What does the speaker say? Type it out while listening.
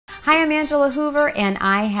Hi, I'm Angela Hoover, and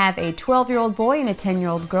I have a 12-year-old boy and a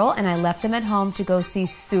 10-year-old girl, and I left them at home to go see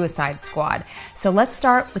Suicide Squad. So let's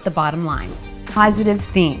start with the bottom line. Positive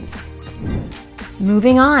themes.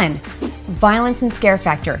 Moving on. Violence and scare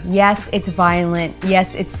factor. Yes, it's violent.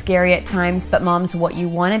 Yes, it's scary at times, but moms, what you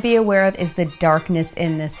want to be aware of is the darkness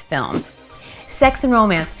in this film. Sex and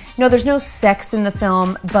romance. No, there's no sex in the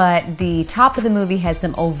film, but the top of the movie has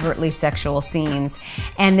some overtly sexual scenes.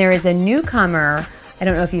 And there is a newcomer, I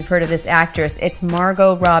don't know if you've heard of this actress, it's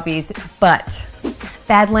Margot Robbie's butt.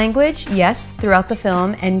 Bad language, yes, throughout the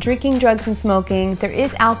film, and drinking, drugs, and smoking. There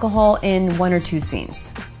is alcohol in 1 or 2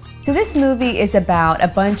 scenes. So this movie is about a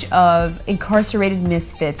bunch of incarcerated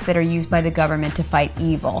misfits that are used by the government to fight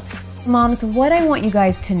evil. Moms, what I want you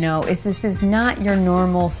guys to know is this is not your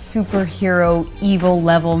normal superhero evil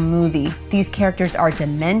level movie. These characters are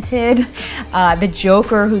demented. The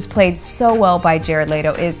Joker, who's played so well by Jared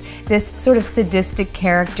Leto, is this sort of sadistic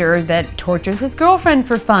character that tortures his girlfriend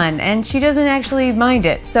for fun, and she doesn't actually mind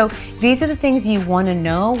it. So these are the things you want to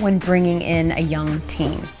know when bringing in a young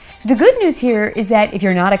teen. The good news here is that if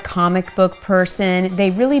you're not a comic book person,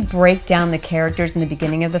 they really break down the characters in the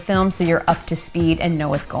beginning of the film so you're up to speed and know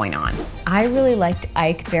what's going on. I really liked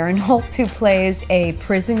Ike Barinholtz, who plays a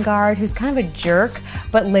prison guard who's kind of a jerk,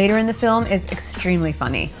 but later in the film is extremely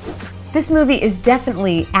funny. This movie is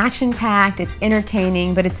definitely action-packed, it's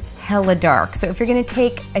entertaining, but it's hella dark. So if you're gonna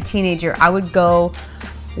take a teenager, I would go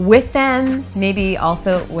with them, maybe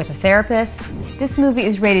also with a therapist. This movie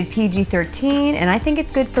is rated PG-13, and I think it's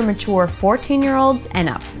good for mature 14-year-olds and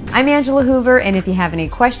up. I'm Angela Hoover, and if you have any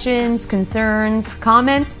questions, concerns,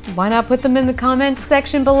 comments, why not put them in the comments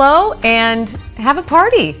section below and have a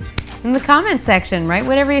party in the comments section, right?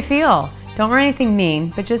 Whatever you feel. Don't write anything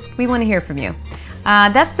mean, but just, we want to hear from you.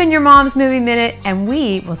 That's been your Mom's Movie Minute, and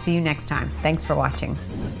we will see you next time. Thanks for watching.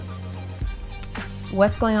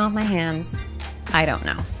 What's going on with my hands? I don't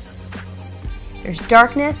know. There's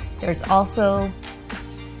darkness, there's also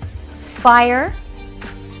fire,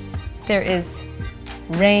 there is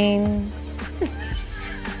rain,